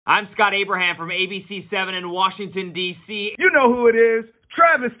I'm Scott Abraham from ABC7 in Washington, D.C. You know who it is.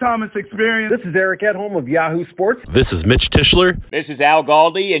 Travis Thomas Experience. This is Eric Edholm of Yahoo Sports. This is Mitch Tischler. This is Al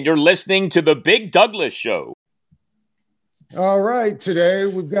Galdi, and you're listening to The Big Douglas Show. All right, today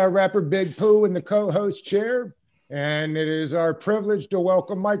we've got rapper Big Pooh in the co-host chair, and it is our privilege to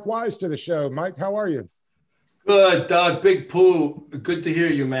welcome Mike Wise to the show. Mike, how are you? Good, Doug. Big Pooh, good to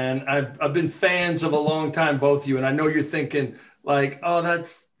hear you, man. I've been fans of a long time, both of you, and I know you're thinking like, oh,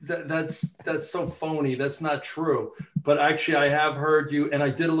 that's so phony. That's not true. But actually, I have heard you, and I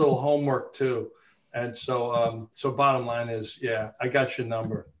did a little homework too. And so, bottom line is, yeah, I got your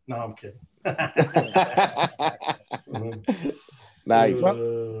number. No, I'm kidding. Nice.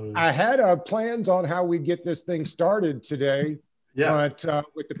 Well, I had plans on how we get this thing started today. Yeah. But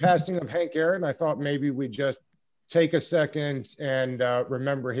with the passing of Hank Aaron, I thought maybe we'd just take a second and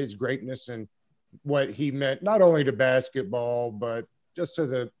remember his greatness and what he meant, not only to basketball, but just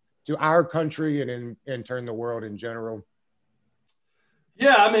to our country and in turn the world in general.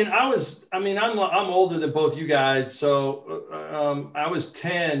 Yeah, I'm older than both you guys. So I was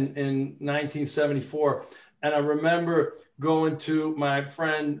 10 in 1974. And I remember going to my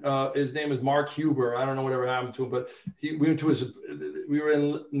friend, his name is Mark Huber. I don't know whatever happened to him, but we were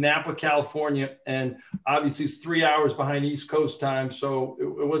in Napa, California, and obviously it's 3 hours behind East Coast time, so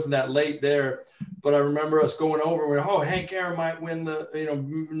it wasn't that late there. But I remember us going over and we're, Hank Aaron might win the,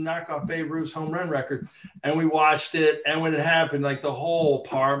 knock off Babe Ruth's home run record. And we watched it, and when it happened, like the whole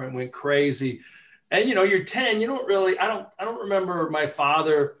apartment went crazy. And you're 10, you don't really, I don't remember my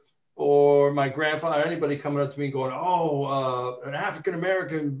father or my grandfather, or anybody coming up to me going, an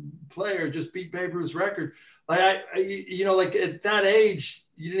African-American player just beat Babe Ruth's record. Like, like at that age,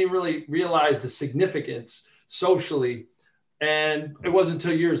 you didn't even really realize the significance socially. And it wasn't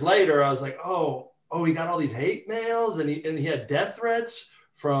until years later, I was like, he got all these hate mails and he had death threats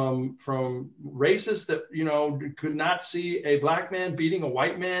from racists that, could not see a black man beating a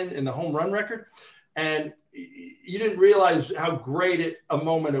white man in the home run record. And you didn't realize how great a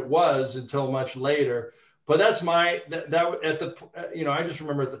moment it was until much later. But that's I just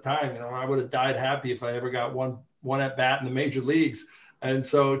remember at the time, I would have died happy if I ever got one at bat in the major leagues. And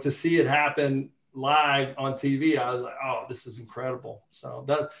so to see it happen live on TV, I was like, oh, this is incredible. So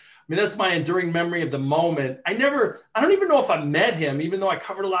that's my enduring memory of the moment. I don't even know if I met him, even though I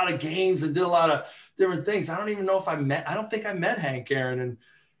covered a lot of games and did a lot of different things. I don't even know if I don't think I met Hank Aaron. And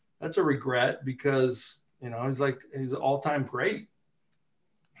that's a regret because, he's an all-time great.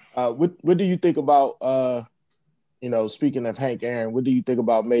 What do you think about, speaking of Hank Aaron, what do you think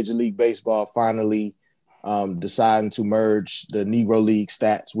about Major League Baseball finally deciding to merge the Negro League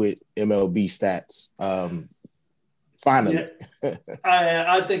stats with MLB stats? Finally. Yeah,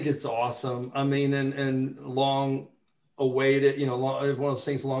 I think it's awesome. I mean, and long awaited, one of those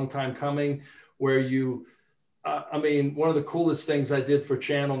things a long time coming where one of the coolest things I did for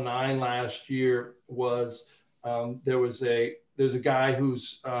Channel 9 last year was there's a guy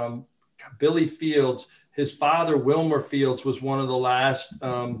who's Billy Fields. His father, Wilmer Fields, was one of the last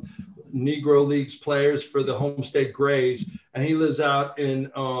Negro Leagues players for the Homestead Grays. And he lives out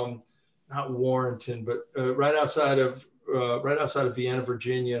in not Warrenton, but right outside of Vienna,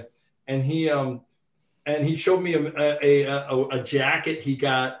 Virginia. And he showed me a jacket he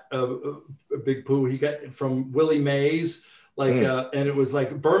got, a Big Pooh he got from Willie Mays, and it was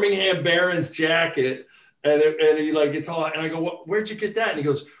like Birmingham Barons jacket, and he it's all, and I go, where'd you get that? And he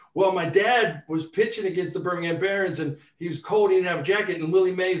goes, well, my dad was pitching against the Birmingham Barons, and he was cold, he didn't have a jacket, and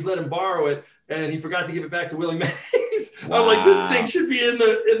Willie Mays let him borrow it, and he forgot to give it back to Willie Mays. Wow. I'm like, this thing should be in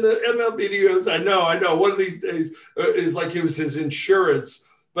the MLB videos. I know. One of these days is like it was his insurance.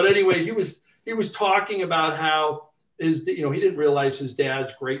 But anyway, he was talking about how he didn't realize his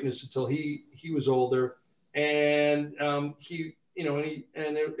dad's greatness until he was older. And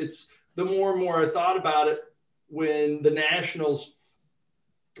it's the more and more I thought about it when the Nationals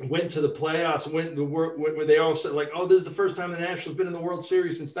went to the playoffs and where they all said this is the first time the Nationals been in the World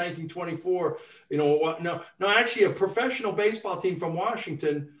Series since 1924. No, actually a professional baseball team from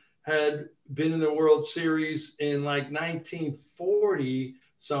Washington had been in the World Series in 1940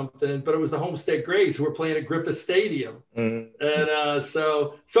 something, but it was the Homestead Grays who were playing at Griffith Stadium. Mm-hmm. And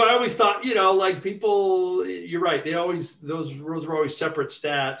so I always thought, people, you're right. Those were always separate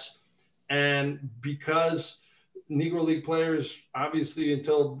stats. And because Negro League players, obviously,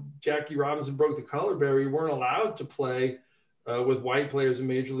 until Jackie Robinson broke the color barrier, weren't allowed to play with white players in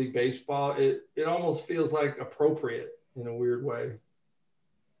Major League Baseball. It almost feels like appropriate in a weird way.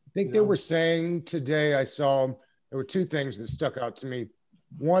 I think they were saying today, I saw there were two things that stuck out to me.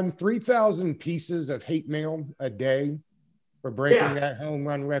 One, 3,000 pieces of hate mail a day for breaking that home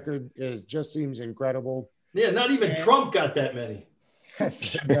run record just seems incredible. Yeah, not even Trump got that many.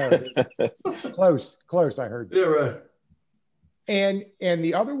 No, close, I heard. Yeah, right. And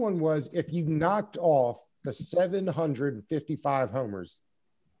the other one was, if you knocked off the 755 homers,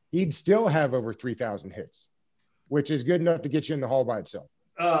 he'd still have over 3,000 hits, which is good enough to get you in the hall by itself.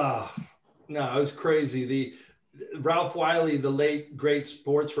 No, it was crazy. Ralph Wiley, the late great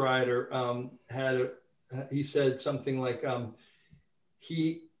sports writer, he said something like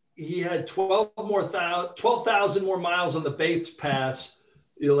he had 12,000 more miles on the base pass,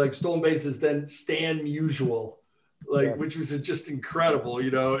 like stolen bases than Stan Musial, which was just incredible,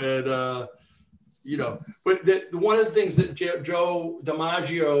 and but one of the things that Joe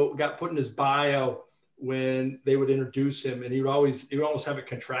DiMaggio got put in his bio when they would introduce him, and he would always have it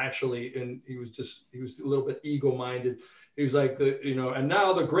contractually, and he was a little bit ego-minded. He was like and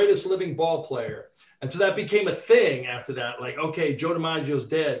now the greatest living ball player. And so that became a thing after that. Like, okay, Joe DiMaggio's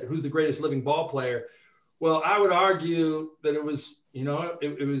dead. Who's the greatest living ball player? Well, I would argue that it was,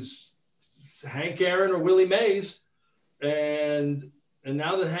 it was Hank Aaron or Willie Mays. And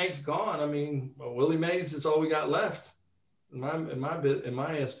now that Hank's gone, I mean, Willie Mays is all we got left in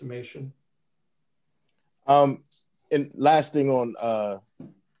my estimation. And last thing on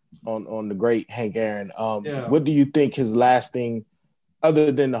the great Hank Aaron, what do you think his lasting,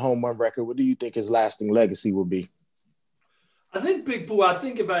 other than the home run record, what do you think his lasting legacy will be? I think Big Boo,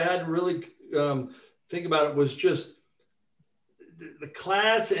 if I had to really think about it, was just the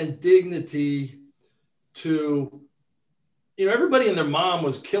class and dignity to, everybody and their mom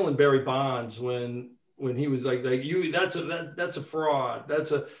was killing Barry Bonds when he was like you, that's a fraud.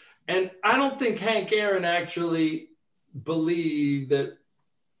 And I don't think Hank Aaron actually believed that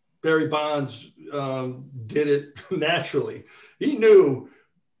Barry Bonds did it naturally. He knew,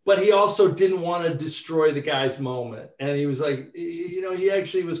 but he also didn't want to destroy the guy's moment. And he was like, he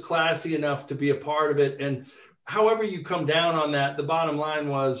actually was classy enough to be a part of it. And however you come down on that, the bottom line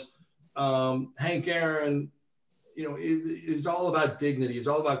was Hank Aaron, it was all about dignity. It's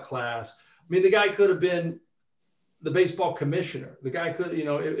all about class. I mean, the guy could have been the baseball commissioner. The guy could,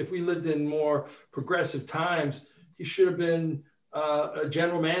 if we lived in more progressive times, he should have been a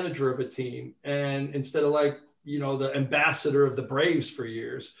general manager of a team, and instead of the ambassador of the Braves for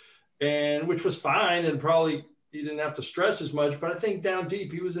years, and which was fine, and probably he didn't have to stress as much. But I think down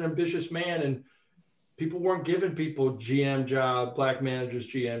deep, he was an ambitious man, and people weren't giving people black managers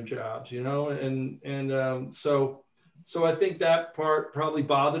GM jobs, so I think that part probably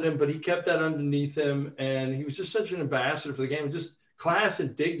bothered him, but he kept that underneath him, and he was just such an ambassador for the game, just class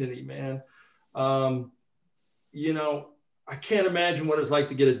and dignity, man. I can't imagine what it's like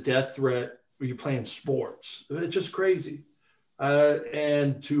to get a death threat when you're playing sports. It's just crazy.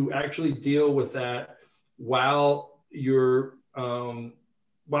 And to actually deal with that while you're trying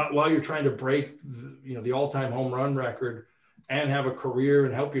to break the all-time home run record and have a career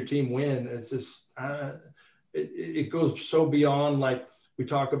and help your team win, it's just it goes so beyond, like we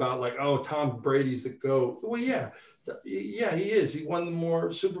talk about, like, oh, Tom Brady's the GOAT. Well, yeah, he is. He won more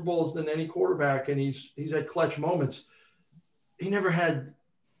Super Bowls than any quarterback, and he's had clutch moments. He never had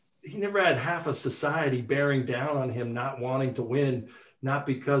half a society bearing down on him, not wanting to win, not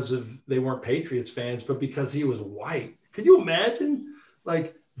because they weren't Patriots fans, but because he was white. Can you imagine,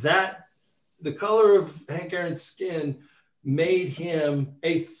 like, that? The color of Hank Aaron's skin made him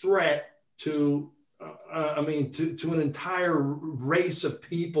a threat to an entire race of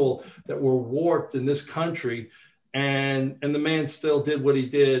people that were warped in this country, and the man still did what he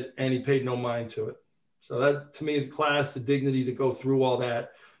did, and he paid no mind to it. So that, to me, the class, the dignity to go through all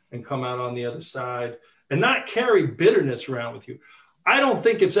that and come out on the other side and not carry bitterness around with you. I don't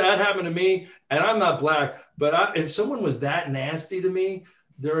think if that happened to me, and I'm not black, but if someone was that nasty to me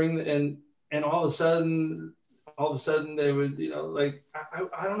and all of a sudden they would,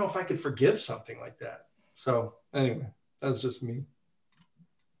 I don't know if I could forgive something like that. So anyway, that's just me.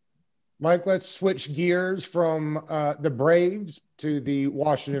 Mike, let's switch gears from the Braves to the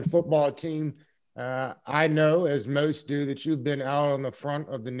Washington football team. I know, as most do, that you've been out on the front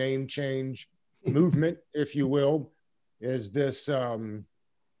of the name change movement, if you will. Is this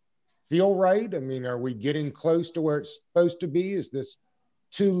feel right? I mean, are we getting close to where it's supposed to be? Is this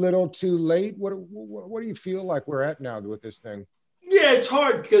too little, too late? What do you feel like we're at now with this thing? Yeah, it's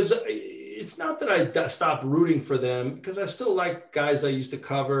hard because it's not that I stopped rooting for them, because I still like guys I used to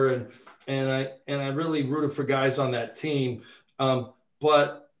cover, and I really rooted for guys on that team.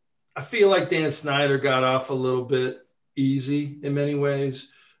 But I feel like Dan Snyder got off a little bit easy in many ways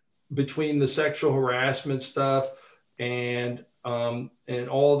between the sexual harassment stuff and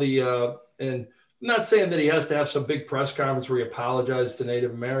all the and not saying that he has to have some big press conference where he apologizes to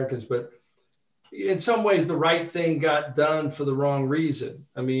Native Americans, but in some ways the right thing got done for the wrong reason.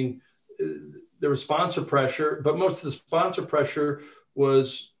 I mean, there was sponsor pressure, but most of the sponsor pressure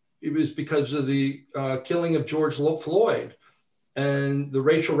was because of the killing of George Floyd, and the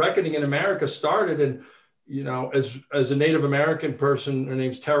racial reckoning in America started. And, you know, as a Native American person, her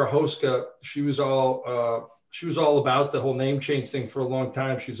name's Tara Hoska. She was all about the whole name change thing for a long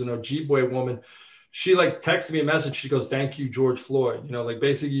time. She was an Ojibwe woman. She like texted me a message. She goes, "Thank you, George Floyd." You know, like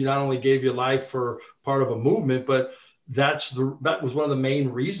basically you not only gave your life for part of a movement, but that was one of the main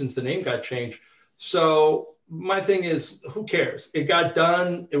reasons the name got changed. So my thing is, who cares? It got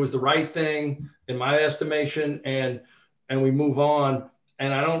done. It was the right thing in my estimation, and we move on.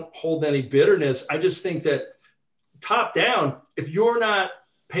 And I don't hold any bitterness. I just think that top down, if you're not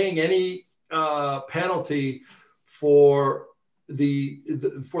paying any penalty for the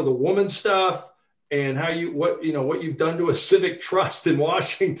woman stuff and what you've done to a civic trust in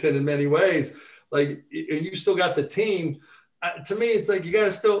Washington in many ways, like, and you still got the team. To me, it's like you got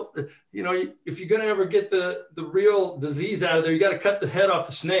to still, you know, if you're going to ever get the real disease out of there, you got to cut the head off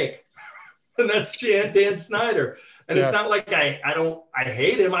the snake. And that's Dan Snyder. And It's not like I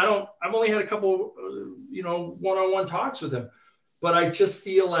hate him. I've only had a couple, one-on-one talks with him, but I just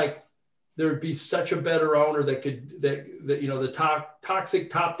feel like there'd be such a better owner that the toxic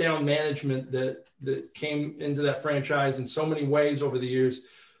top-down management that came into that franchise in so many ways over the years.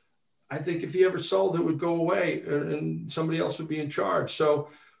 I think if he ever sold, it would go away and somebody else would be in charge. So,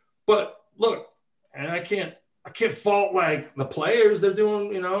 but look, and I can't fault like the players. They're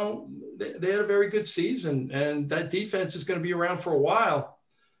doing, you know, they had a very good season, and that defense is going to be around for a while.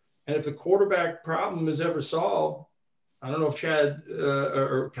 And if the quarterback problem is ever solved, I don't know if Chad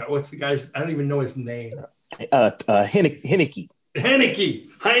or what's the guy's, I don't even know his name. Heineke. Heineke.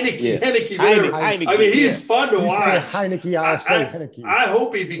 Yeah. Heineke. Heineke. I mean, he's fun to watch. Heineke, I say Heineke. I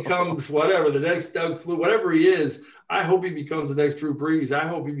hope he becomes whatever, the next Doug Flutie, whatever he is. I hope he becomes the next Drew Brees. I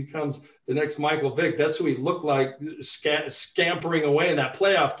hope he becomes the next Michael Vick. That's who he looked like, scampering away in that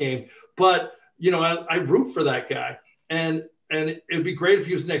playoff game. But, you know, I root for that guy. And it'd be great if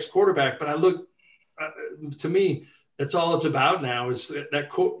he was the next quarterback. But I look, to me, that's all it's about now is that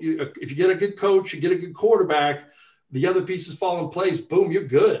if you get a good coach, you get a good quarterback, the other pieces fall in place, boom, you're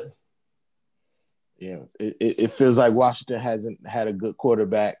good. Yeah, it feels like Washington hasn't had a good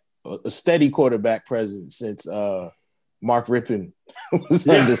quarterback, a steady quarterback presence since Mark Rippon was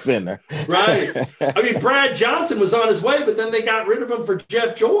under center. Right. I mean, Brad Johnson was on his way, but then they got rid of him for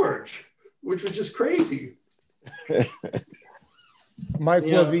Jeff George, which was just crazy.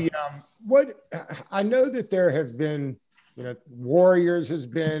 Michael, I know that there have been, you know, Warriors has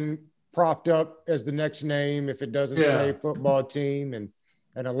been propped up as the next name if it doesn't stay a football team, and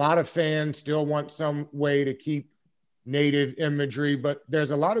a lot of fans still want some way to keep Native imagery, but there's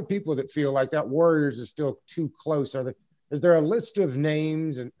a lot of people that feel like that Warriors is still too close. Is there a list of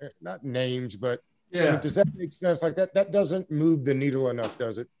names, and not names, but I mean, does that make sense? Like that doesn't move the needle enough,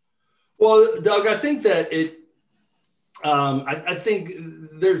 does it? Well, Doug, I think that I think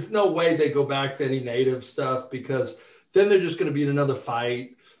there's no way they go back to any Native stuff, because then they're just going to be in another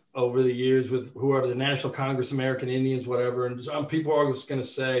fight over the years with whoever, the National Congress, American Indians, whatever. And some people are just going to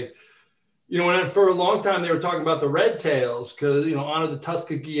say, you know, and for a long time they were talking about the Red Tails because, you know, honor the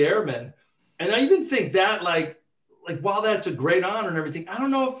Tuskegee Airmen. And I even think that like while that's a great honor and everything, I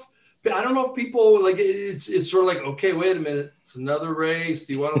don't know if people like it's sort of like, okay, wait a minute, it's another race.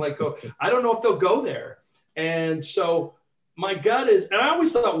 Do you want to like go? I don't know if they'll go there. And so my gut is, and I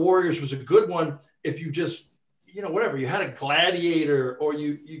always thought Warriors was a good one if you just, you know, whatever, you had a gladiator or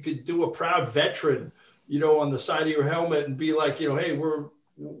you could do a proud veteran, you know, on the side of your helmet and be like, you know, hey, we'll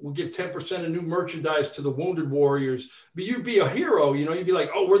give 10% of new merchandise to the wounded warriors. But you'd be a hero, you know, you'd be like,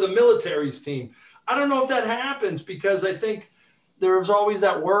 oh, we're the military's team. I don't know if that happens because I think there's always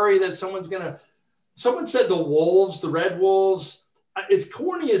that worry that someone said the Wolves, the Red Wolves, as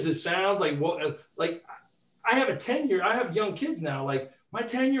corny as it sounds, like I have young kids now. Like my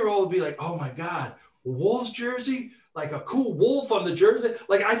 10-year-old would be like, oh my God, Wolves jersey, like a cool wolf on the jersey.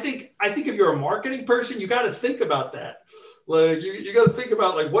 Like, I think if you're a marketing person, you got to think about that. Like you got to think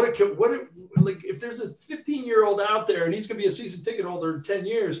about like what if there's a 15-year-old out there and he's going to be a season ticket holder in 10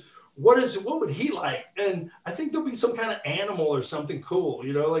 years, what would he like? And I think there'll be some kind of animal or something cool,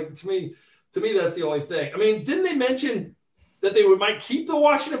 you know, like to me, that's the only thing. I mean, didn't they mention that they might keep the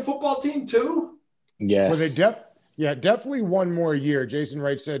Washington football team too? Yes. Well, definitely one more year. Jason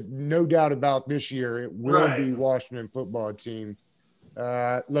Wright said, no doubt about this year, it will be Washington football team.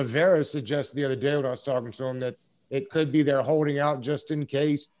 Lavera suggested the other day when I was talking to him that it could be they're holding out just in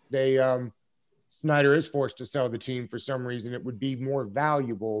case they Snyder is forced to sell the team for some reason, it would be more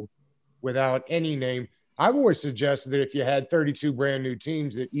valuable without any name. I've always suggested that if you had 32 brand new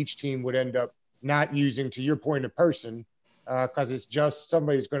teams, that each team would end up not using, to your point, a person, because it's just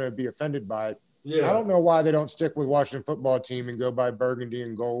somebody's going to be offended by it. Yeah. I don't know why they don't stick with Washington football team and go by burgundy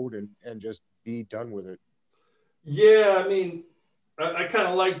and gold and just be done with it. Yeah, I mean, I kind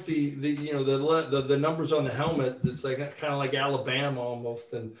of like the numbers on the helmet. It's like kind of like Alabama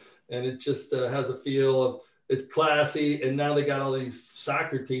almost, and it just has a feel of it's classy. And now they got all these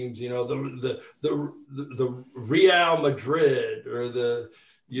soccer teams, the Real Madrid or the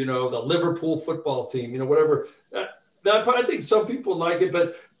Liverpool football team, whatever. I think some people like it,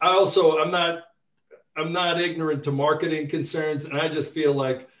 but I'm not ignorant to marketing concerns, and I just feel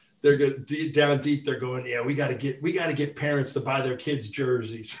like they're good down deep. They're going, yeah, we got to get parents to buy their kids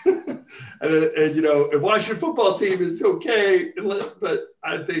jerseys, and a Washington football team is okay, but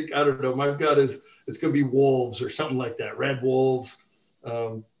I don't know. My gut is it's going to be Wolves or something like that, Red Wolves,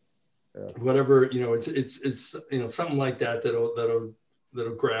 whatever. It's something like that that'll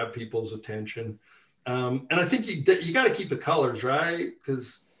grab people's attention. And I think you got to keep the colors, right?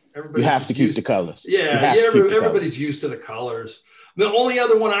 Because you have to keep the colors. Yeah, everybody's used to the colors. The only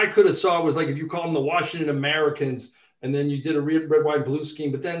other one I could have saw was like if you call them the Washington Americans, and then you did a red, white, blue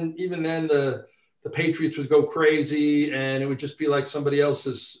scheme. But then even then the Patriots would go crazy, and it would just be like somebody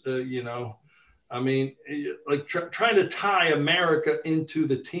else's. I mean, like trying to tie America into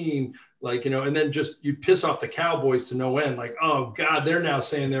the team, like and then just you piss off the Cowboys to no end. Like, oh God, they're now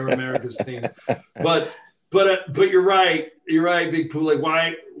saying they're America's team. But you're right, Big Pooh. Like,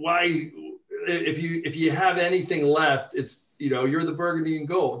 why? If you have anything left, it's you're the burgundy and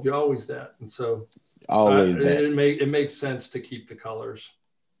gold. You're always that, and so always it makes sense to keep the colors.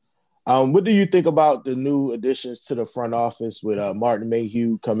 What do you think about the new additions to the front office with Martin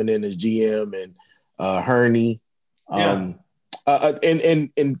Mayhew coming in as GM and Hurney? And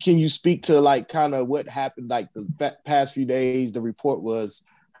can you speak to like kind of what happened like the past few days? The report was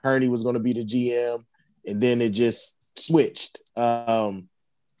Hurney was going to be the GM, and then it just switched to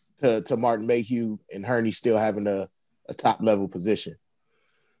Martin Mayhew and Hurney still having a top level position.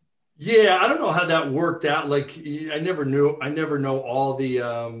 Yeah, I don't know how that worked out. Like I never know all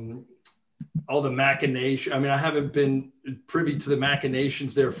the machination. I mean, I haven't been privy to the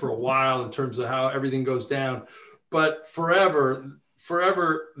machinations there for a while in terms of how everything goes down. But forever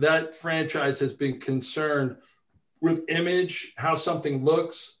that franchise has been concerned with image, how something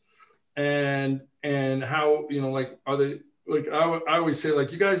looks, and how like are they like I always say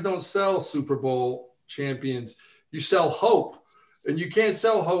like you guys don't sell Super Bowl champions, you sell hope. And you can't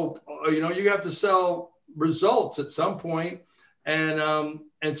sell hope, you have to sell results at some point. And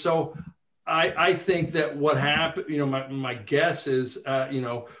so I think that what happened, my guess is,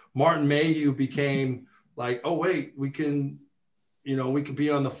 Martin Mayhew became like, oh, wait, we can be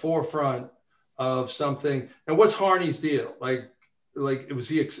on the forefront of something. And what's Harney's deal? Like was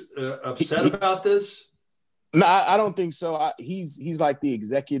he upset about this? No, I don't think so. He's like the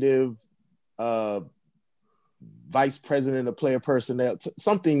executive vice president of player personnel,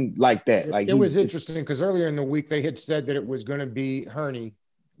 something like that. Like it was interesting because earlier in the week they had said that it was going to be Hurney,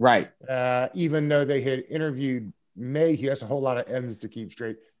 right? Even though they had interviewed Mayhew. That's a whole lot of M's to keep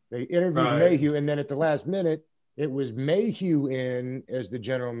straight. They interviewed Mayhew, and then at the last minute, it was Mayhew in as the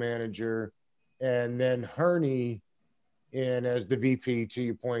general manager, and then Hurney in as the VP. To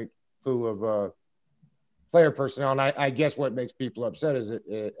your point, Pooh, of player personnel. And I guess what makes people upset is it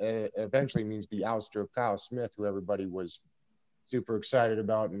eventually means the ouster of Kyle Smith, who everybody was super excited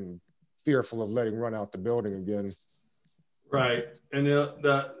about and fearful of letting run out the building again. Right. And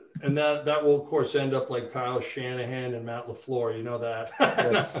that will of course end up like Kyle Shanahan and Matt LaFleur, that.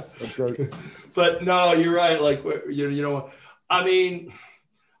 That's good. But no, you're right. Like, I mean,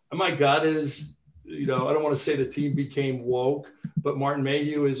 my gut is, I don't want to say the team became woke, but Martin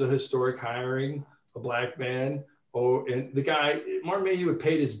Mayhew is a historic hiring. A black man, and the guy, Martin Mayhew, had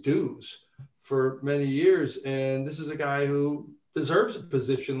paid his dues for many years. And this is a guy who deserves a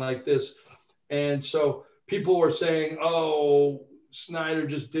position like this. And so people were saying, oh, Snyder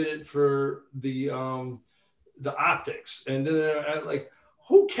just did it for the optics. And then like,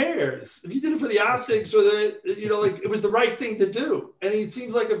 who cares if you did it for the optics or it was the right thing to do. And he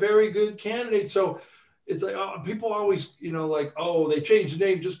seems like a very good candidate. So it's like, oh, people always, they changed the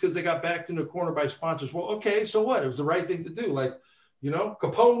name just because they got backed into a corner by sponsors. Well, okay, so what? It was the right thing to do. Like,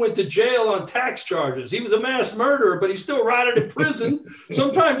 Capone went to jail on tax charges. He was a mass murderer, but he still rotted in prison.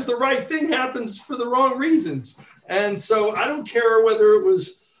 Sometimes the right thing happens for the wrong reasons. And so I don't care whether it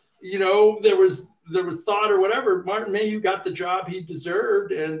was, there was thought or whatever. Martin Mayhew got the job he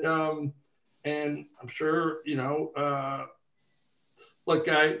deserved. And And I'm sure, look,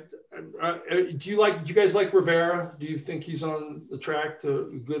 do you guys like Rivera? Do you think he's on the track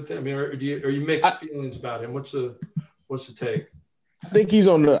to a good thing? I mean, are you mixed feelings about him? What's the take? I think he's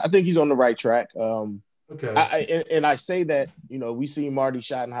on the right track. Okay. I say that, we seen Marty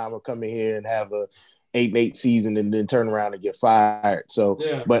Schottenheimer come in here and have a 8-8 season and then turn around and get fired. So,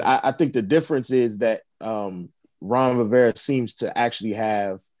 yeah. But I think the difference is that Ron Rivera seems to actually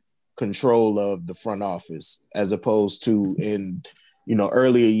have control of the front office, as opposed to in,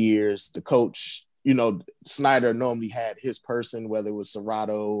 earlier years, the coach, Snyder normally had his person, whether it was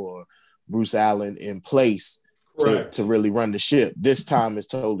Serrato or Bruce Allen, in place to really run the ship. This time is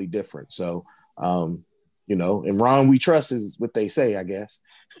totally different. So, and Ron we trust is what they say, I guess.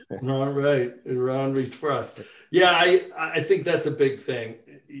 Ron, right. Ron we trust. Yeah, I think that's a big thing.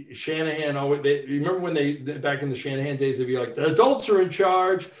 Shanahan always, remember when back in the Shanahan days, they'd be like, the adults are in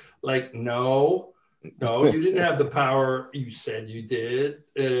charge. Like, no, you didn't have the power you said you did.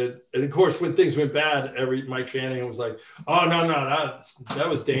 And of course, when things went bad, Mike Shanahan was like, oh, no, that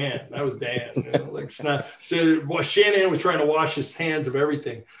was Dan. That was Dan. Shanahan was trying to wash his hands of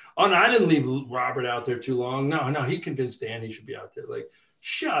everything. Oh, no, I didn't leave Robert out there too long. No, he convinced Dan he should be out there. Like,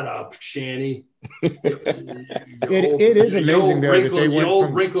 shut up, Shanny. It is amazing, though, that they went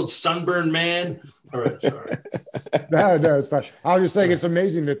from wrinkled, sunburned man. All right, sorry. No, it's fine. I was just saying it's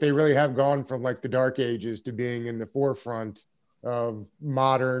amazing that they really have gone from like the dark ages to being in the forefront of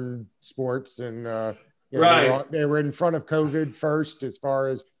modern sports. And, right. They were in front of COVID first, as far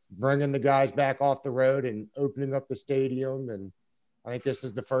as bringing the guys back off the road and opening up the stadium. And I think this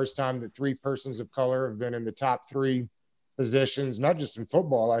is the first time that 3 persons of color have been in the top 3 positions, not just in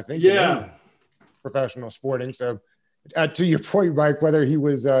football, I think, in professional sporting. So to your point, Mike, whether he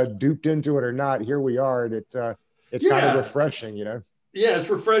was duped into it or not, here we are. And it's kind of refreshing, Yeah, it's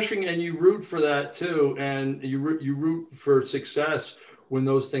refreshing, and you root for that too. And you root for success when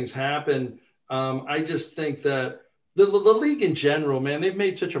those things happen. I just think that the league in general, man, they've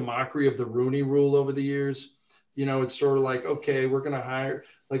made such a mockery of the Rooney Rule over the years. It's sort of like, okay, we're going to hire,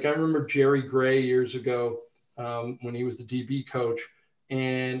 like I remember Jerry Gray years ago, when he was the DB coach,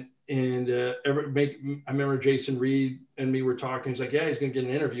 and I remember Jason Reed and me were talking. He's like, yeah, he's going to get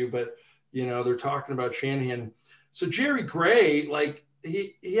an interview, but they're talking about Shanahan. So Jerry Gray, like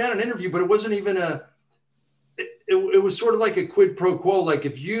he had an interview, but it wasn't even it was sort of like a quid pro quo. Like,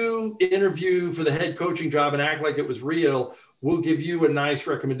 if you interview for the head coaching job and act like it was real, we'll give you a nice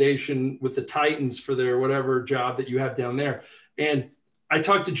recommendation with the Titans for their whatever job that you have down there. And I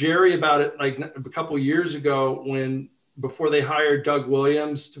talked to Jerry about it like a couple of years ago before they hired Doug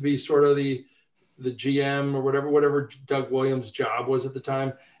Williams to be sort of the GM or whatever Doug Williams' job was at the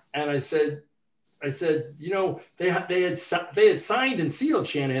time. And I said, they had signed and sealed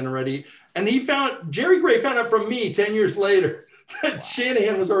Shanahan already. And Jerry Gray found out from me 10 years later that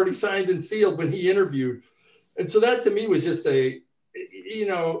Shanahan was already signed and sealed when he interviewed. And so that to me was just you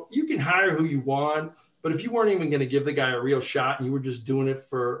can hire who you want, but if you weren't even going to give the guy a real shot and you were just doing it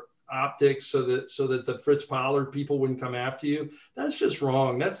for optics so that the Fritz Pollard people wouldn't come after you, that's just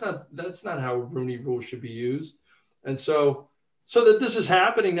wrong. That's not how Rooney Rule should be used. And so that this is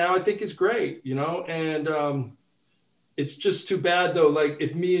happening now, I think is great, and it's just too bad though. Like,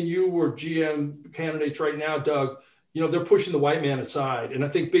 if me and you were GM candidates right now, Doug, they're pushing the white man aside. And I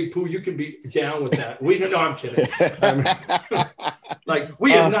think Big Pooh, you can be down with that. No, I'm kidding.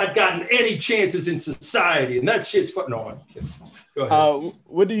 We have not gotten any chances in society, and that shit's fun. No, I'm kidding. Go ahead.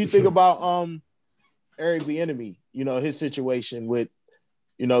 What do you think about Eric Bieniemy? His situation with,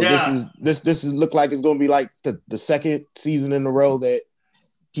 this is look like it's going to be like the second season in a row that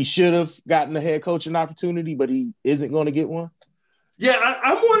he should have gotten a head coaching opportunity, but he isn't going to get one. Yeah,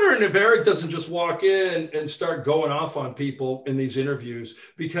 I'm wondering if Eric doesn't just walk in and start going off on people in these interviews,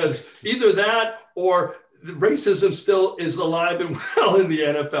 because either that or the racism still is alive and well in the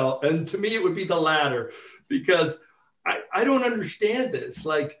NFL. And to me, it would be the latter, because I don't understand this.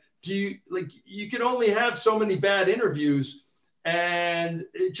 Like, you can only have so many bad interviews, and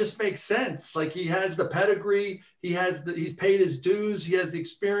it just makes sense. Like, he has the pedigree, he's paid his dues, he has the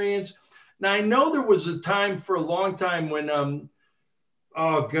experience. Now, I know there was a time for a long time when,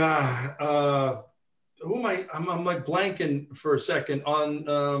 oh God, who am I? I'm like blanking for a second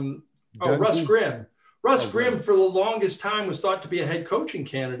on, Russ Grimm. Russ Grimm for the longest time was thought to be a head coaching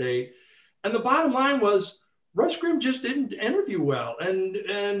candidate. And the bottom line was Russ Grimm just didn't interview well.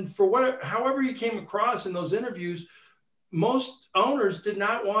 And for however he came across in those interviews, most owners did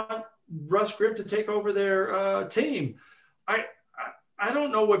not want Russ Grimm to take over their team. I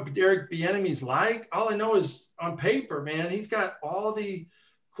don't know what Eric Bieniemy's like. All I know is on paper, man, he's got all the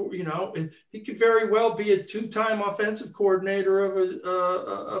You know, he could very well be a two-time offensive coordinator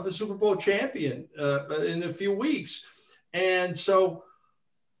of a Super Bowl champion in a few weeks. And so,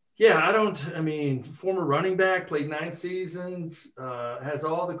 yeah, former running back, played 9 seasons, has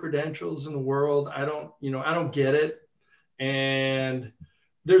all the credentials in the world. I don't get it. And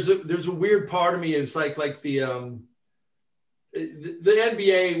there's a weird part of me. It's like the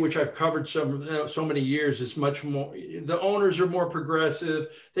NBA, which I've covered so many years, is much more, the owners are more progressive.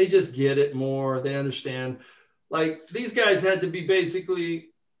 They just get it more. They understand. Like, these guys had to be basically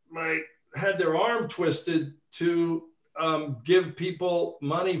had their arm twisted to give people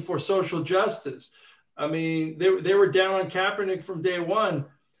money for social justice. I mean, they were down on Kaepernick from day one,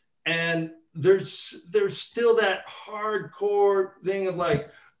 and there's still that hardcore thing of like,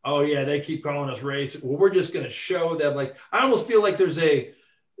 oh yeah, they keep calling us racist. Well, we're just going to show them. Like, I almost feel like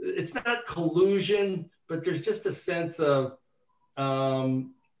it's not collusion, but there's just a sense of,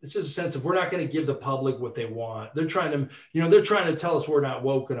 we're not going to give the public what they want. They're trying to tell us we're not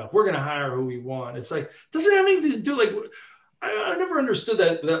woke enough. We're going to hire who we want. It's like, doesn't have anything to do, like, I never understood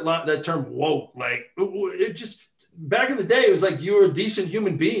that term woke. Like, it just, back in the day, it was like, you were a decent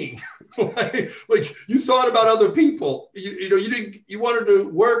human being. like you thought about other people. You wanted to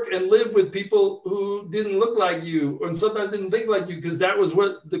work and live with people who didn't look like you, and sometimes didn't think like you, because that was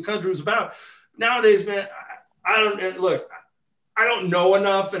what the country was about. Nowadays, man, I don't know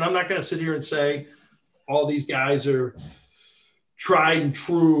enough, and I'm not going to sit here and say all these guys are tried and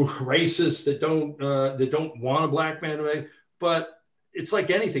true racists that don't want a black man away. But it's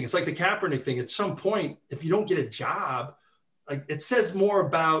like anything. It's like the Kaepernick thing. At some point, if you don't get a job, like, it says more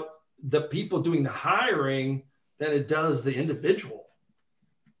about the people doing the hiring than it does the individual.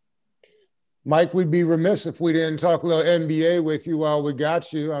 Mike, we'd be remiss if we didn't talk a little NBA with you while we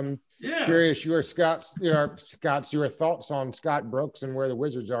got you. I'm curious your thoughts on Scott Brooks and where the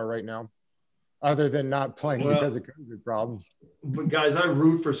Wizards are right now, other than not playing because of COVID problems. But guys, I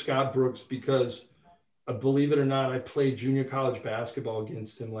root for Scott Brooks because, believe it or not, I played junior college basketball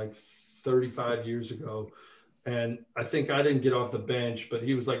against him like 35 years ago. And I think I didn't get off the bench, but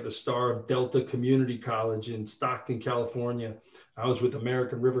he was like the star of Delta Community College in Stockton, California. I was with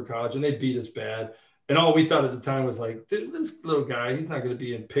American River College, and they beat us bad. And all we thought at the time was like, dude, this little guy, he's not going to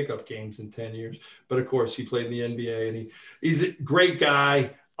be in pickup games in 10 years. But of course, he played in the NBA, and he's a great guy.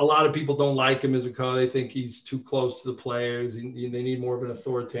 A lot of people don't like him as a coach. They think he's too close to the players. They need more of an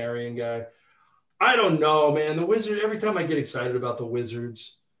authoritarian guy. I don't know, man. The Wizards, every time I get excited about the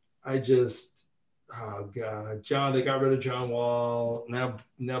Wizards, oh God, they got rid of John Wall.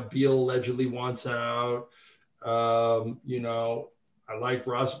 Now Beal allegedly wants out. I like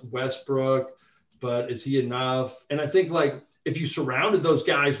Russ Westbrook, but is he enough? And I think, like, if you surrounded those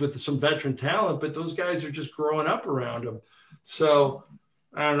guys with some veteran talent, but those guys are just growing up around them. So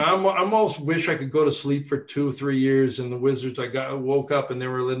I don't know. I almost wish I could go to sleep for 2 or 3 years, and the Wizards, woke up and they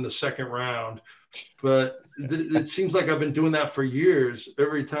were in the second round. But it seems like I've been doing that for years.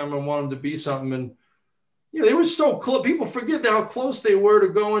 Every time I want them to be something, and they were so close. People forget how close they were to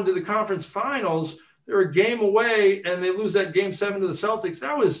go into the conference finals. They were a game away, and they lose that game 7 to the Celtics.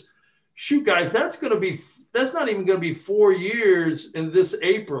 That was, shoot, guys, that's not even going to be 4 years in this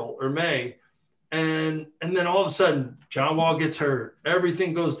April or May. And then all of a sudden, John Wall gets hurt.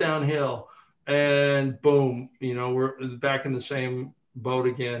 Everything goes downhill, and boom, we're back in the same boat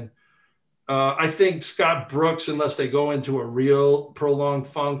again. I think Scott Brooks, unless they go into a real prolonged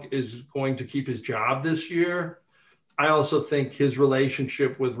funk, is going to keep his job this year. I also think his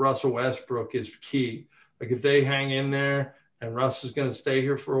relationship with Russell Westbrook is key. Like, if they hang in there and Russ is going to stay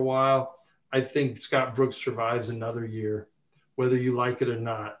here for a while, I think Scott Brooks survives another year, whether you like it or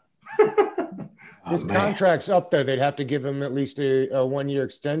not. His contract's up there. They'd have to give him at least a 1-year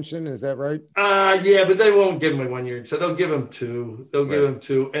extension. Is that right? Yeah, but they won't give him a 1 year. So they'll give him 2. Give him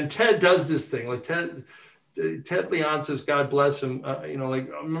 2. And Ted does this thing. Like Ted Leonsis, God bless him.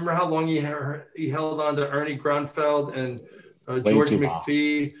 Remember how long he held on to Ernie Grunfeld and George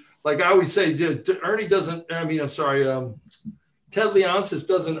McPhee? Like, I always say, Ernie doesn't. Ted Leonsis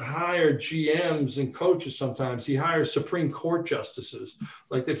doesn't hire GMs and coaches sometimes. He hires Supreme Court justices.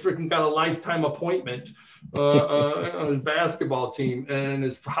 Like, they freaking got a lifetime appointment on his basketball team and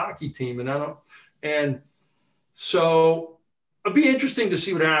his hockey team. And so it'll be interesting to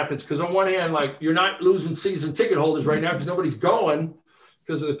see what happens, because on one hand, like, you're not losing season ticket holders right now because nobody's going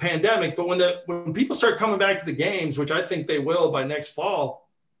because of the pandemic. But when people start coming back to the games, which I think they will by next fall,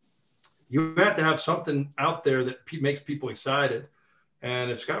 you have to have something out there that makes people excited.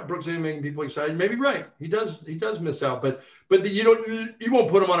 And if Scott Brooks isn't making people excited, maybe right. He does miss out, but you won't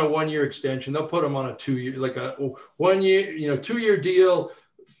put him on a 1 year extension. They'll put him on a 2 year, like a 1 year, 2 year deal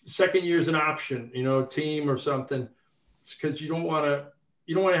second year's an option, team or something. It's because you don't want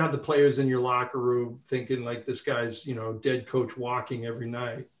to have the players in your locker room thinking like this guy's, dead coach walking every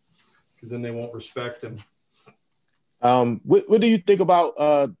night, because then they won't respect him. What do you think about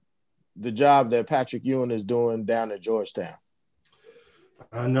the job that Patrick Ewing is doing down at Georgetown?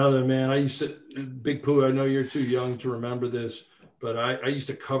 Another, man. Big Pooh, I know you're too young to remember this, but I used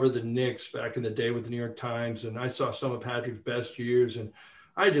to cover the Knicks back in the day with the New York Times, and I saw some of Patrick's best years, and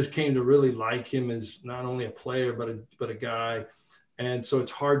I just came to really like him as not only a player, but a guy. And so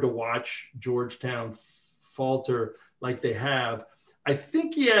it's hard to watch Georgetown falter like they have. I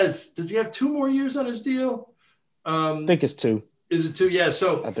think does he have 2 more years on his deal? I think it's 2. Is it 2? Yeah.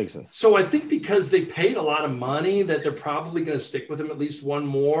 So I think so. So I think because they paid a lot of money that they're probably going to stick with him at least 1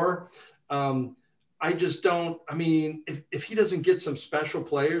 more. I just don't. I mean, if he doesn't get some special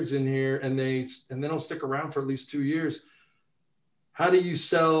players in here and they don't stick around for at least 2 years, how do you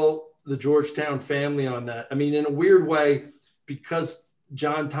sell the Georgetown family on that? I mean, in a weird way, because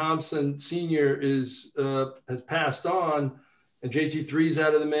John Thompson Sr. has passed on, and JT3's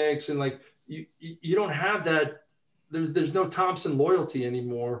out of the mix, and like you don't have that. There's no Thompson loyalty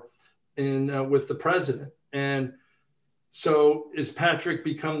anymore with the president. And so is Patrick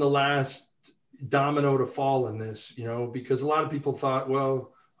become the last domino to fall in this, because a lot of people thought,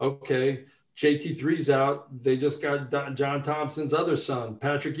 well, okay, JT3's out. They just got John Thompson's other son,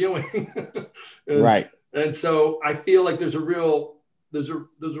 Patrick Ewing. Right. And so I feel like there's a real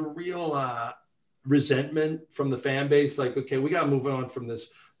resentment from the fan base. Like, okay, we got to move on from this.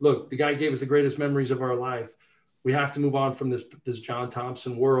 Look, the guy gave us the greatest memories of our life. We have to move on from this John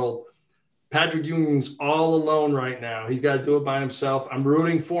Thompson world. Patrick Ewing's all alone right now. He's got to do it by himself. I'm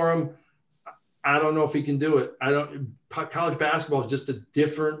rooting for him. I don't know if he can do it. College basketball is just a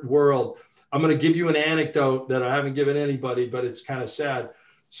different world. I'm going to give you an anecdote that I haven't given anybody, but it's kind of sad.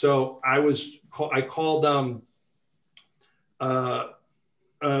 So I called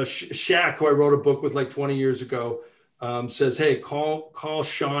Shaq, who I wrote a book with like 20 years ago, says, hey, call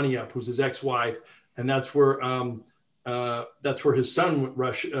Shawnee up, who's his ex-wife. And that's where his son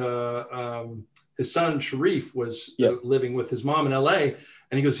Sharif was living with his mom in LA.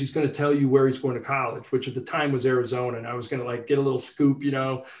 And he goes, he's going to tell you where he's going to college, which at the time was Arizona. And I was going to like get a little scoop, And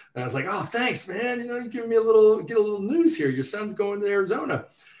I was like, oh, thanks, man. You're giving me get a little news here. Your son's going to Arizona.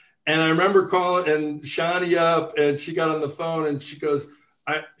 And I remember calling and Shawnee up, and she got on the phone and she goes,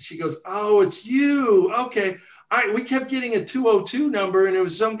 oh, it's you. Okay. We kept getting a 202 number, and it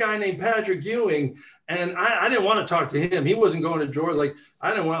was some guy named Patrick Ewing. And I didn't want to talk to him. He wasn't going to Georgia. Like,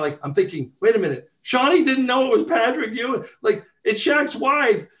 I didn't want I'm thinking, wait a minute. Shawnee didn't know it was Patrick Ewing. Like, it's Shaq's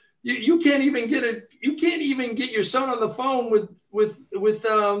wife. You can't even get it. You can't even get your son on the phone with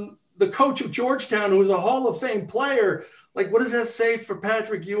the coach of Georgetown, who's a Hall of Fame player. Like, what does that say for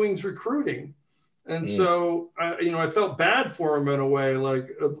Patrick Ewing's recruiting? And so, I felt bad for him in a way. Like,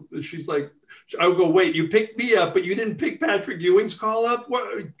 she's like, I would go, wait, you picked me up, but you didn't pick Patrick Ewing's call up?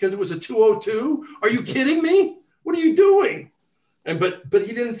 What? Because it was a 202? Are you kidding me? What are you doing? And but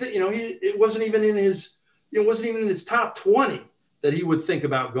he didn't think, it wasn't even in his, top 20 that he would think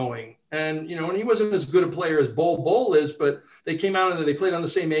about going. And, and he wasn't as good a player as Bol is, but they came out and they played on the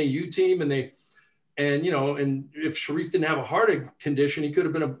same AU team, and and if Sharif didn't have a heart condition, he could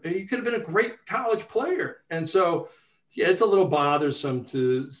have been a great college player. And so, yeah, it's a little bothersome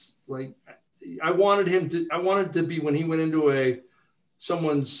to like. I wanted to be when he went into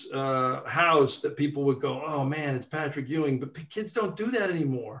someone's house that people would go, oh man, it's Patrick Ewing. But kids don't do that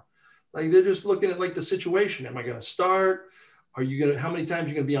anymore. Like, they're just looking at like the situation. Am I going to start? How many times are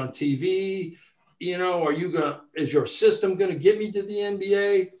you going to be on TV? Is your system going to get me to the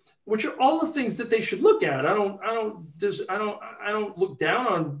NBA? Which are all the things that they should look at. I don't look down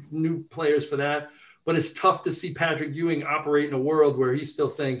on new players for that, but it's tough to see Patrick Ewing operate in a world where he still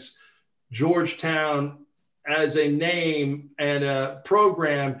thinks Georgetown as a name and a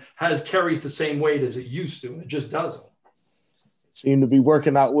program carries the same weight as it used to, and it just doesn't. Seemed to be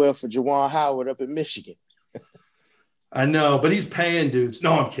working out well for Juwan Howard up in Michigan. I know, but he's paying dudes.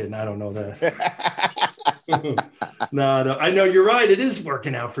 No, I'm kidding. I don't know that. No, I know you're right. It is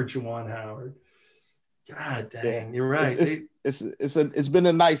working out for Juwan Howard. God dang, you're right. It's been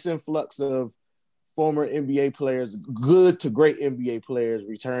a nice influx of former NBA players, good to great NBA players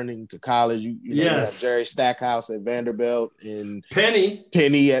returning to college. You have Jerry Stackhouse at Vanderbilt and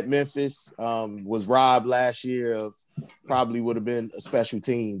Penny at Memphis. Was robbed last year probably would have been a special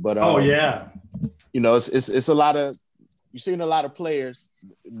team, but it's a lot of, you've seen a lot of players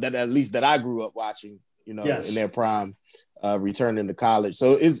that at least that I grew up watching, in their prime, returning to college.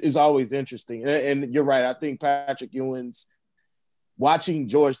 So it's always interesting. And you're right. I think Patrick Ewing's watching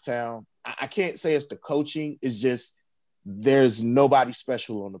Georgetown, I can't say it's the coaching. It's just there's nobody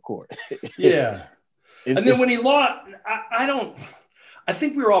special on the court. And then when he lost, I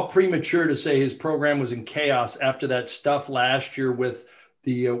think we were all premature to say his program was in chaos after that stuff last year with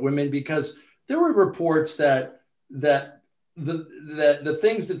the women, because there were reports that the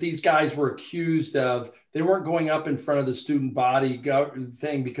things that these guys were accused of, they weren't going up in front of the student body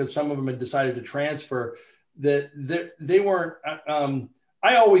thing because some of them had decided to transfer. That they weren't.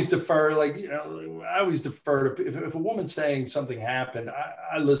 I always defer, I always defer to if a woman's saying something happened,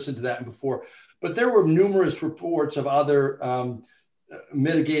 I listened to that before. But there were numerous reports of other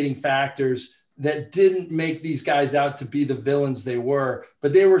mitigating factors that didn't make these guys out to be the villains they were.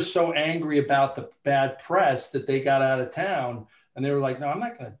 But they were so angry about the bad press that they got out of town, and they were like, "No, I'm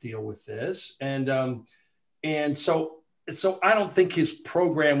not going to deal with this." And so I don't think his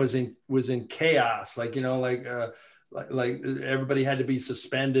program was in chaos, like everybody had to be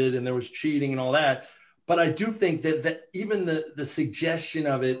suspended and there was cheating and all that. But I do think that even the suggestion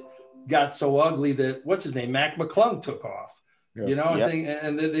of it got so ugly that what's his name, Mac McClung, took off. I think,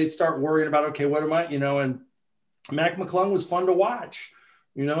 and they start worrying about, okay, what am I, and Mac McClung was fun to watch,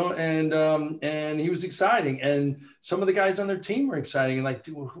 and he was exciting, and some of the guys on their team were exciting, and like,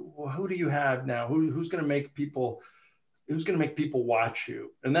 who do you have now? Who's going to make people watch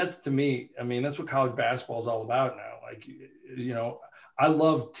you? And that's, to me, I mean, that's what college basketball is all about now. Like, I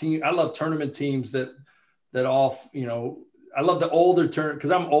love tournament teams that all, I love the older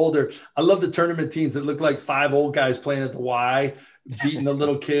because I'm older. I love the tournament teams that look like five old guys playing at the Y, beating the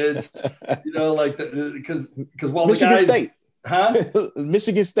little kids, because while Michigan the guys, State. Huh?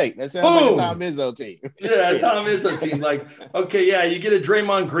 Michigan State. That sounds like a Tom Izzo team. Yeah, Tom Izzo team. Like, okay, yeah, you get a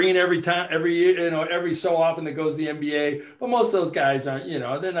Draymond Green every year, every so often that goes to the NBA. But most of those guys aren't,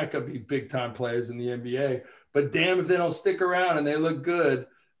 they're not going to be big time players in the NBA. But damn if they don't stick around and they look good.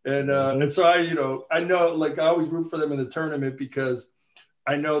 And so I know, like, I always root for them in the tournament because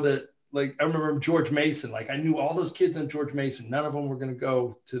I know that, like, I remember George Mason. Like, I knew all those kids on George Mason. None of them were going to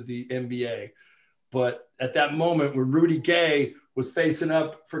go to the NBA. But at that moment when Rudy Gay was facing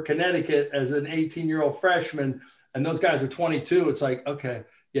up for Connecticut as an 18-year-old freshman, and those guys were 22, it's like, okay,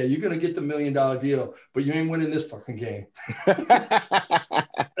 yeah, you're going to get the $1 million deal, but you ain't winning this fucking game.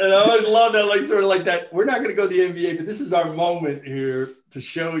 And I always love that, like, sort of like that. We're not going to go to the NBA, but this is our moment here to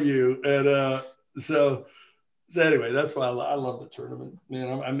show you. And so anyway, that's why I love the tournament,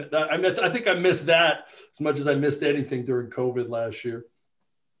 man. I think I missed that as much as I missed anything during COVID last year.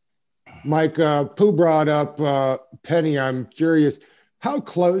 Mike, Pooh brought up Penny. I'm curious, how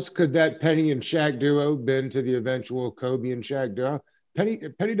close could that Penny and Shaq duo been to the eventual Kobe and Shaq duo? Penny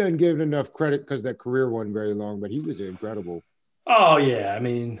doesn't give it enough credit because that career wasn't very long, but he was incredible. Oh yeah, I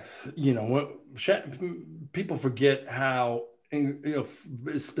mean, people forget how,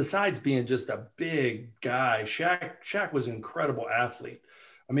 besides being just a big guy, Shaq was an incredible athlete.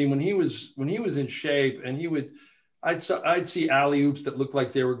 I mean, when he was in shape, and I'd see alley-oops that looked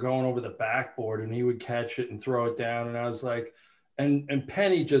like they were going over the backboard, and he would catch it and throw it down. And I was like, and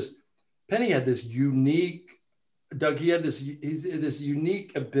Penny had this unique, Doug, he had this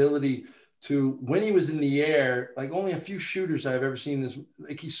unique ability to, when he was in the air, like only a few shooters I've ever seen this,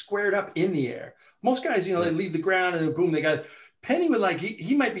 like he squared up in the air. Most guys, they leave the ground and boom, they got it. Penny would, like,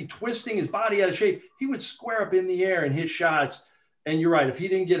 he might be twisting his body out of shape. He would square up in the air and hit shots. And you're right, if he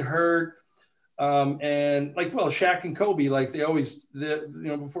didn't get hurt, and like, well, Shaq and Kobe, like they always,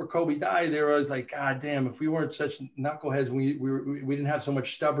 before Kobe died, they were always like, God damn, if we weren't such knuckleheads, we didn't have so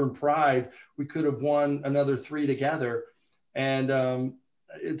much stubborn pride, we could have won another 3 together. And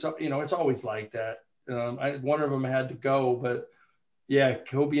it's always like that. One of them had to go, but yeah,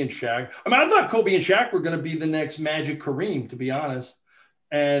 Kobe and Shaq. I mean, I thought Kobe and Shaq were going to be the next Magic Kareem, to be honest.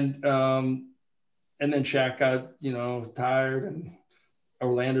 And then Shaq got, tired, and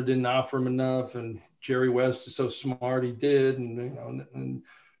Orlando didn't offer him enough, and Jerry West is so smart, he did, and then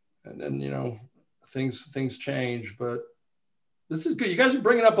things change. But this is good. You guys are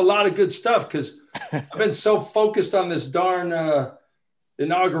bringing up a lot of good stuff, because I've been so focused on this darn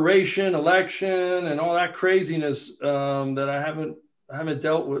inauguration, election, and all that craziness that I haven't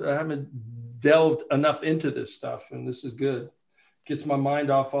delved enough into this stuff, and this is good. Gets my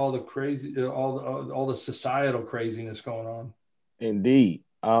mind off all the crazy, all the societal craziness going on. Indeed.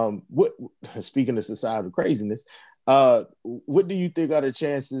 Speaking of societal craziness, what do you think are the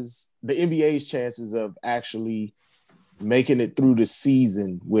NBA's chances of actually making it through the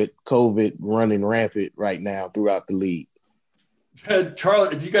season with COVID running rampant right now throughout the league? Charles,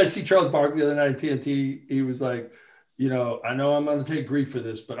 did you guys see Charles Barkley the other night on TNT? He was like, you know, I know I'm going to take grief for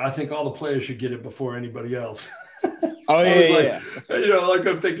this, but I think all the players should get it before anybody else. Oh, yeah. You know, like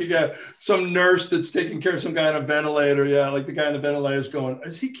I'm thinking some nurse that's taking care of some guy on a ventilator. Yeah, like the guy on the ventilator is going,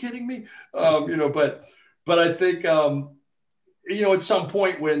 is he kidding me? You know, but I think, you know, at some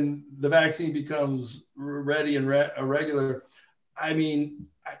point when the vaccine becomes ready and regular, I mean,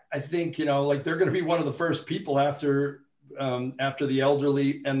 I think, you know, like they're going to be one of the first people after the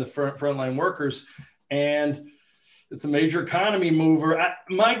elderly and the frontline workers. And it's a major economy mover.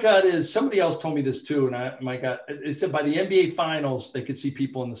 My gut is, somebody else told me this too, and my gut, it said by the NBA finals, they could see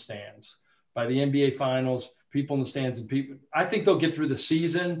people in the stands. By the NBA finals, people in the stands, and people, I think they'll get through the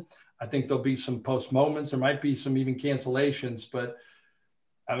season. I think there'll be some post moments. There might be some even cancellations, but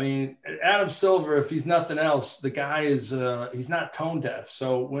I mean, Adam Silver, if he's nothing else, the guy is, he's not tone deaf.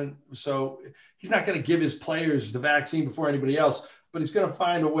 So he's not going to give his players the vaccine before anybody else, but he's going to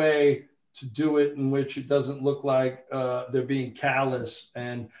find a way to do it in which it doesn't look like they're being callous.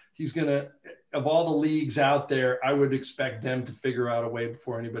 And he's going to, of all the leagues out there, I would expect them to figure out a way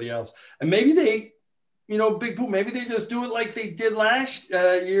before anybody else. And maybe they, you know, Big Pooh, maybe they just do it like they did last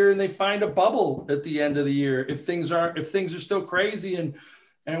year and they find a bubble at the end of the year. If things are still crazy and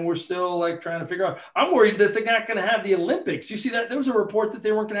we're still like trying to figure out, I'm worried that they're not going to have the Olympics. You see that there was a report that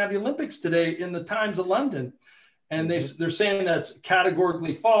they weren't going to have the Olympics today in the Times of London. And they're saying that's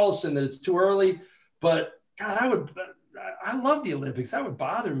categorically false and that it's too early. But God, I love the Olympics. That would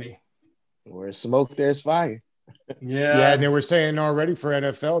bother me. Where there's smoke, there's fire. Yeah, and they were saying already for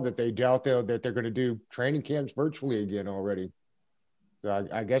NFL that they doubt that they're going to do training camps virtually again already. So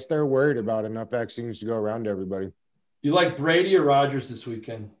I guess they're worried about enough vaccines to go around to everybody. You like Brady or Rodgers this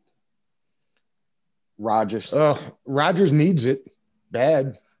weekend? Rodgers. Rodgers needs it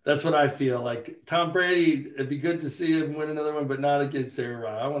bad. That's what I feel like. Tom Brady, it'd be good to see him win another one, but not against Aaron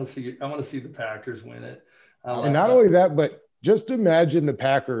Rodgers. I want to see the Packers win it. And not only that, but just imagine the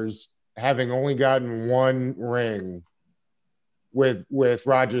Packers having only gotten one ring with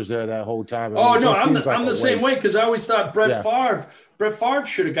Rodgers there that whole time. Oh, no, I'm the same way, because I always thought Brett Favre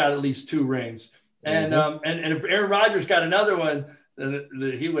should have got at least 2 rings. And and if Aaron Rodgers got another one, then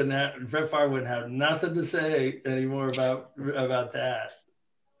Brett Favre wouldn't have nothing to say anymore about that.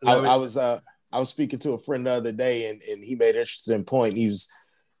 I was speaking to a friend the other day, and he made an interesting point. He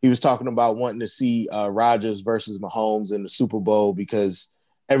was talking about wanting to see Rodgers versus Mahomes in the Super Bowl, because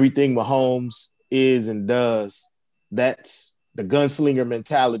everything Mahomes is and does, that's the gunslinger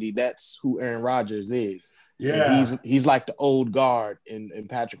mentality. That's who Aaron Rodgers is. Yeah, and he's like the old guard, and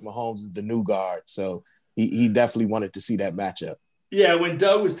Patrick Mahomes is the new guard. So he definitely wanted to see that matchup. Yeah, when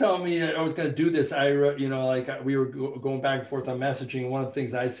Doug was telling me I was going to do this, I wrote, you know, like we were going back and forth on messaging. One of the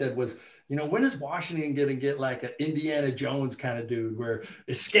things I said was, you know, when is Washington going to get like an Indiana Jones kind of dude where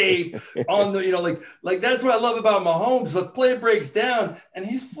escape on the, you know, like that's what I love about Mahomes. The play breaks down and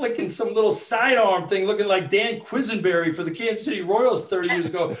he's flicking some little sidearm thing looking like Dan Quisenberry for the Kansas City Royals 30 years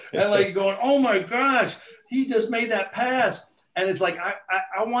ago. And like going, oh my gosh, he just made that pass. And it's like,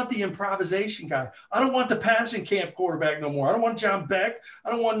 I want the improvisation guy. I don't want the passing camp quarterback no more. I don't want John Beck.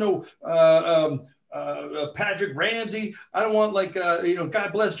 I don't want no Patrick Ramsey. I don't want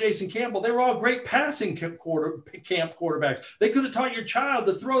God bless Jason Campbell. They were all great passing camp quarterbacks. They could have taught your child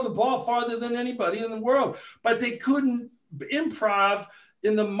to throw the ball farther than anybody in the world, but they couldn't improv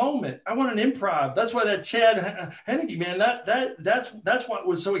in the moment. I want an improv. That's why that Chad Henneke, man, that's what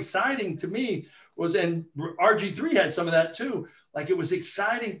was so exciting to me. And RG3 had some of that too. Like, it was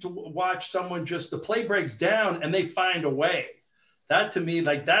exciting to watch someone just, the play breaks down and they find a way. That to me,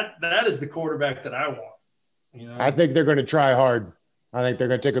 like that is the quarterback that I want. You know? I think they're going to try hard. I think they're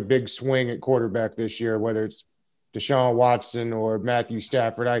going to take a big swing at quarterback this year, whether it's Deshaun Watson or Matthew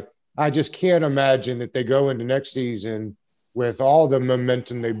Stafford. I just can't imagine that they go into next season with all the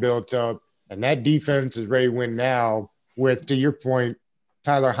momentum they built up, and that defense is ready to win now with, to your point,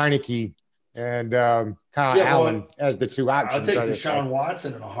 Tyler Heineke and Kyle Allen as the 2 options. I'll take Deshaun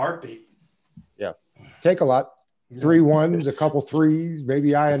Watson in a heartbeat. Yeah. Take a lot. 3 1s, a couple 3s, maybe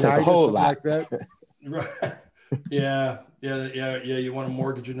Ionitis, a whole lot like that. Right. Yeah. You want to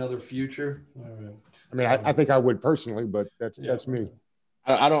mortgage another future? Right. I mean, I think I would personally, but that's me.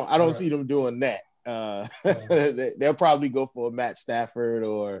 I don't see them doing that. They'll probably go for a Matt Stafford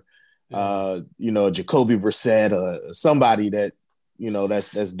or Jacoby Brissett or somebody that, you know,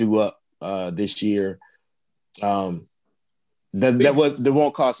 that's due up this year. That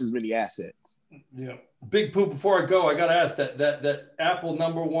won't cost as many assets. Yeah. Big Pooh, before I go, I got to ask that Apple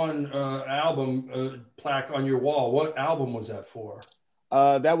 #1 album plaque on your wall. What album was that for?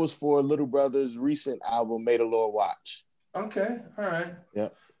 That was for Little Brother's recent album, May the Lord Watch. Okay. All right. Yeah.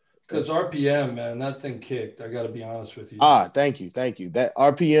 Because RPM, man, that thing kicked. I got to be honest with you. Thank you. That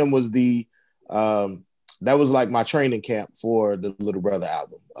RPM was that was like my training camp for the Little Brother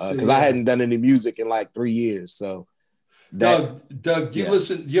album because I hadn't done any music in like 3 years. So, Doug, do you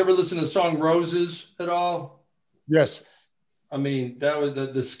ever listen to the song Roses at all? Yes. I mean, that was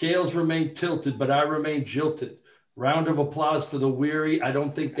the scales remain tilted, but I remain jilted. Round of applause for the weary. I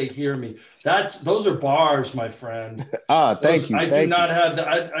don't think they hear me. Those are bars, my friend. Thank you. I do not have the.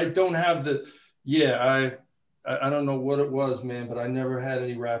 I don't have the. Yeah, I don't know what it was, man, but I never had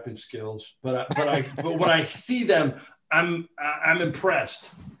any rapping skills. But when I see them, I'm impressed.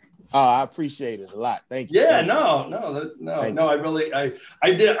 I appreciate it a lot. Thank you. Yeah, no.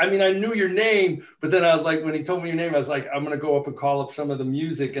 I did. I mean, I knew your name, but then I was like, when he told me your name, I was like, I'm gonna go up and call up some of the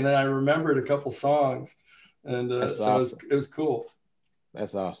music, and then I remembered a couple songs, and that's so awesome. it was cool.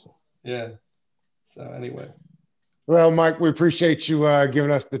 That's awesome. Yeah. So anyway. Well, Mike, we appreciate you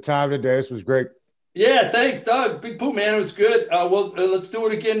giving us the time today. This was great. Yeah, thanks, Doug. Big Pooh, man, it was good. Let's do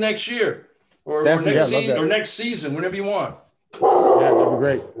it again next year, or next season, whenever you want. Yeah, that'd be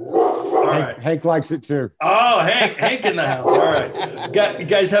great. Right. Hank likes it too. Oh, Hank in the house. All right. You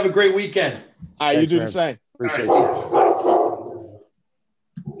guys have a great weekend. All right, you do the same. Appreciate it. All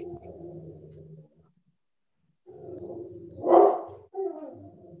right,